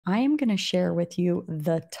I am going to share with you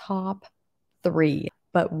the top 3,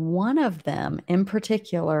 but one of them in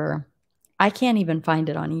particular, I can't even find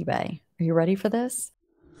it on eBay. Are you ready for this?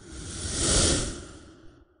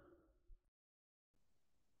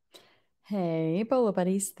 Hey, Bolo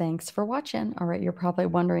buddies, thanks for watching. All right, you're probably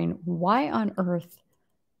wondering, why on earth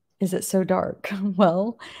is it so dark?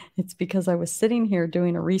 Well, it's because I was sitting here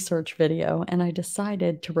doing a research video and I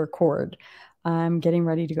decided to record. I'm getting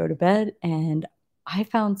ready to go to bed and I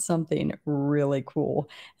found something really cool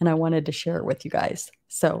and I wanted to share it with you guys.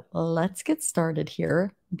 So let's get started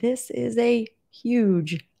here. This is a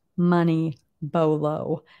huge money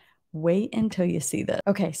bolo. Wait until you see this.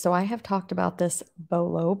 Okay, so I have talked about this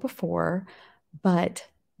bolo before, but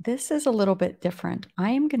this is a little bit different.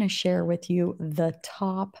 I am going to share with you the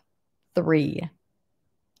top 3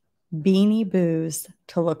 Beanie Boos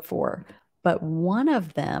to look for, but one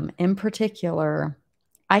of them in particular,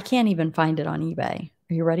 I can't even find it on eBay.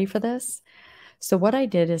 Are you ready for this? So what I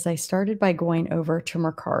did is I started by going over to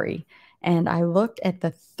Mercari and I looked at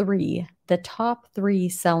the top 3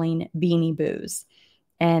 selling Beanie Boos.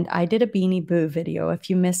 And I did a Beanie Boo video. If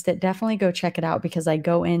you missed it, definitely go check it out because I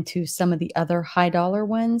go into some of the other high dollar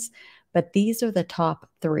ones, but these are the top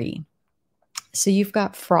 3. So you've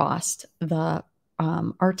got Frost, the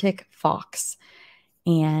Arctic fox,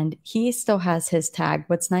 and he still has his tag.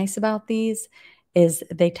 What's nice about these is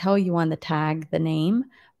they tell you on the tag the name,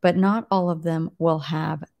 but not all of them will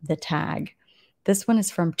have the tag. This one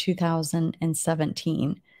is from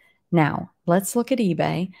 2017. Now, let's look at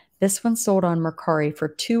eBay. This one sold on Mercari for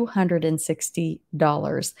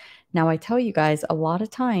 $260. Now, I tell you guys, a lot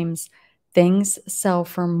of times things sell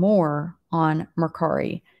for more on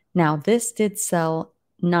Mercari. Now, this did sell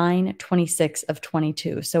 9/26 of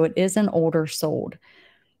 22, so it is an older sold.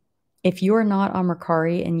 If you are not on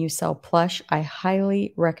Mercari and you sell plush, I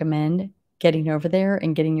highly recommend getting over there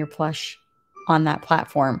and getting your plush on that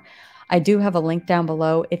platform. I do have a link down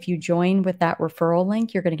below. If you join with that referral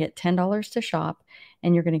link, you're going to get $10 to shop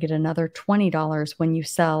and you're going to get another $20 when you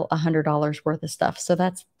sell $100 worth of stuff. So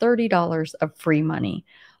that's $30 of free money.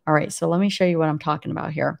 All right, so let me show you what I'm talking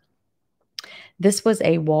about here. This was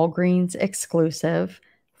a Walgreens exclusive,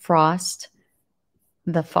 Frost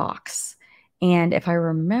the Fox. And if I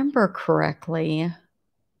remember correctly,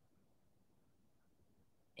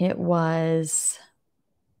 it was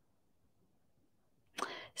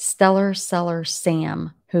Stellar Seller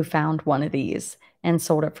Sam who found one of these and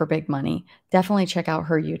sold it for big money. Definitely check out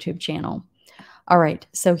her YouTube channel. All right,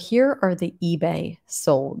 so here are the eBay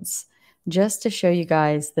solds. Just to show you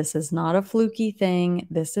guys, this is not a fluky thing.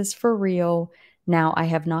 This is for real. Now, I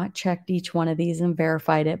have not checked each one of these and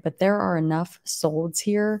verified it, but there are enough solds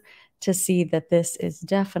here to see that this is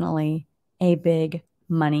definitely a big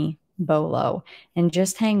money bolo. And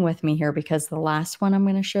just hang with me here because the last one I'm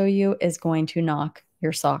going to show you is going to knock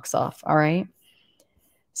your socks off, all right?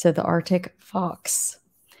 So the Arctic Fox.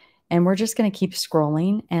 And we're just going to keep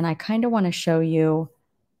scrolling. And I kind of want to show you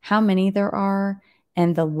how many there are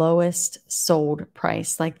and the lowest sold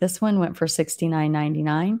price. Like this one went for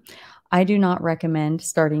 $69.99. I do not recommend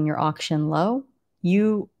starting your auction low.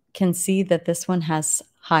 You can see that this one has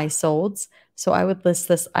high solds. So I would list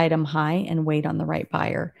this item high and wait on the right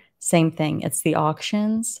buyer. Same thing. It's the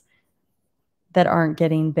auctions that aren't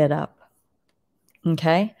getting bid up.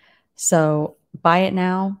 Okay. So buy it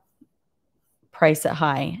now, price it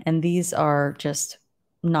high. And these are just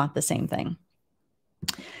not the same thing.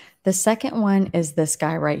 The second one is this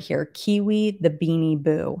guy right here, Kiwi the Beanie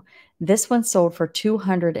Boo. This one sold for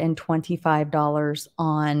 $225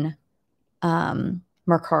 on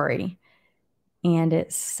Mercari. And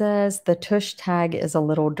it says the tush tag is a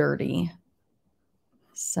little dirty.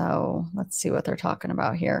 So let's see what they're talking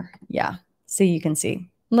about here. Yeah, see, you can see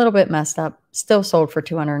a little bit messed up, still sold for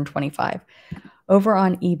 $225. Over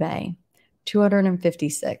on eBay,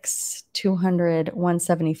 256, 200,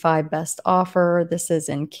 175 best offer. This is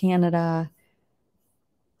in Canada.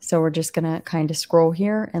 So we're just going to kind of scroll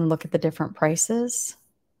here and look at the different prices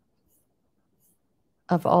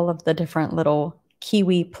of all of the different little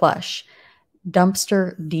Kiwi plush.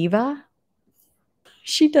 Dumpster Diva.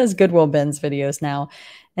 She does Goodwill Bins videos now,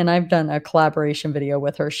 and I've done a collaboration video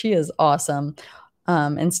with her. She is awesome.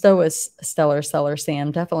 And so is Stellar Seller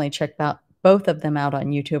Sam. Definitely check out both of them out on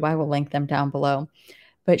YouTube. I will link them down below.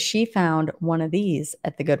 But she found one of these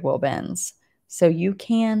at the Goodwill Bins. So you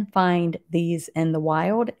can find these in the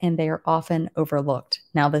wild, and they are often overlooked.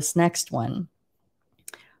 Now this next one,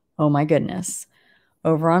 oh my goodness.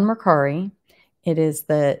 Over on Mercari, it is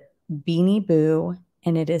the Beanie Boo,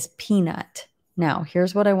 and it is Peanut. Now,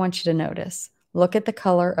 here's what I want you to notice. Look at the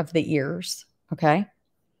color of the ears, okay?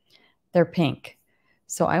 They're pink.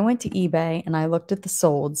 So I went to eBay and I looked at the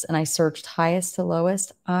solds and I searched highest to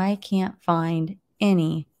lowest. I can't find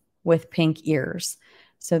any with pink ears.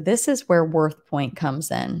 So this is where Worth Point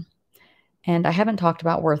comes in. And I haven't talked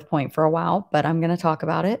about Worth Point for a while, but I'm going to talk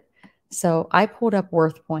about it. So I pulled up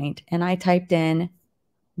Worth Point and I typed in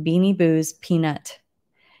Beanie Boo's peanut.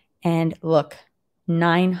 And look,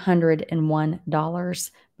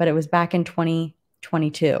 $901, but it was back in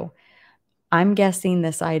 2022. I'm guessing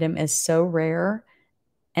this item is so rare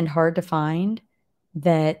and hard to find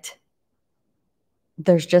that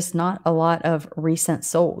there's just not a lot of recent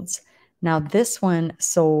solds. Now, this one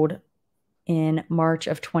sold in March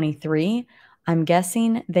of 23. I'm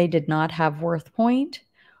guessing they did not have Worth Point,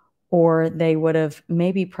 or they would have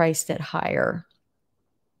maybe priced it higher.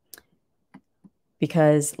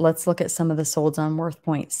 Because let's look at some of the solds on Worth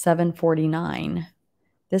Point. $749.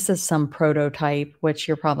 This is some prototype, which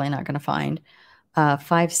you're probably not going to find.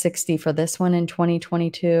 $560 for this one in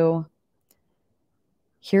 2022.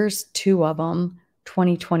 Here's two of them,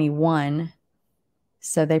 2021.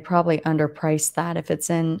 So they probably underpriced that. If it's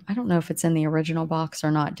in, I don't know if it's in the original box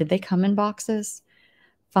or not. Did they come in boxes?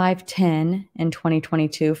 $510 in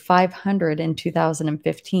 2022, $500 in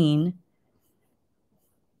 2015.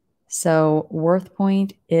 So Worth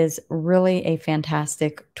Point is really a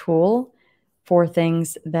fantastic tool for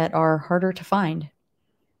things that are harder to find.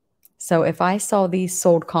 So if I saw these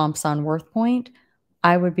sold comps on Worth Point,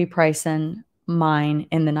 I would be pricing mine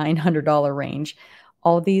in the $900 range.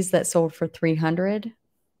 All these that sold for $300,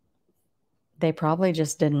 they probably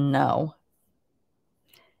just didn't know.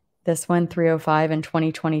 This one, $305 in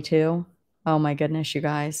 2022. Oh my goodness, you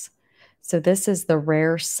guys. So this is the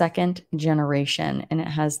rare second generation, and it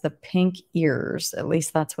has the pink ears. At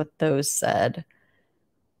least that's what those said.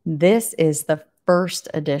 This is the first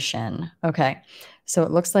edition. Okay, so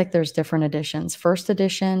it looks like there's different editions. First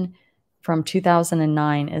edition from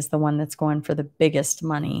 2009 is the one that's going for the biggest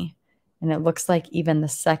money. And it looks like even the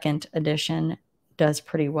second edition does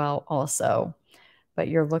pretty well also. But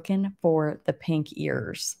you're looking for the pink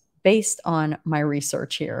ears based on my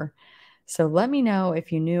research here. So let me know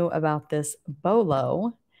if you knew about this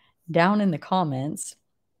Bolo down in the comments.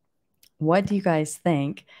 What do you guys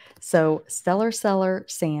think? So Stellar Seller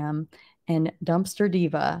Sam and Dumpster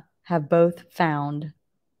Diva have both found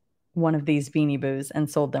one of these Beanie Boos and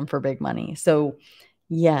sold them for big money. So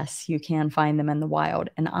yes, you can find them in the wild.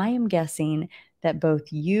 And I am guessing that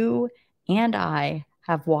both you and I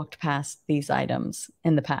have walked past these items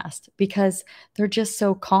in the past because they're just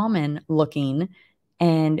so common looking.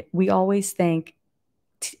 And we always think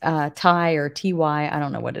Ty or TY, I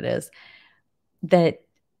don't know what it is, that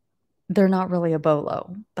they're not really a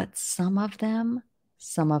bolo, but some of them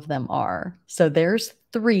are. So there's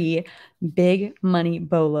 3 big money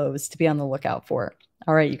bolos to be on the lookout for.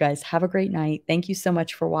 All right, you guys, have a great night. Thank you so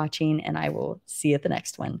much for watching, and I will see you at the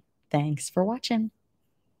next one. Thanks for watching.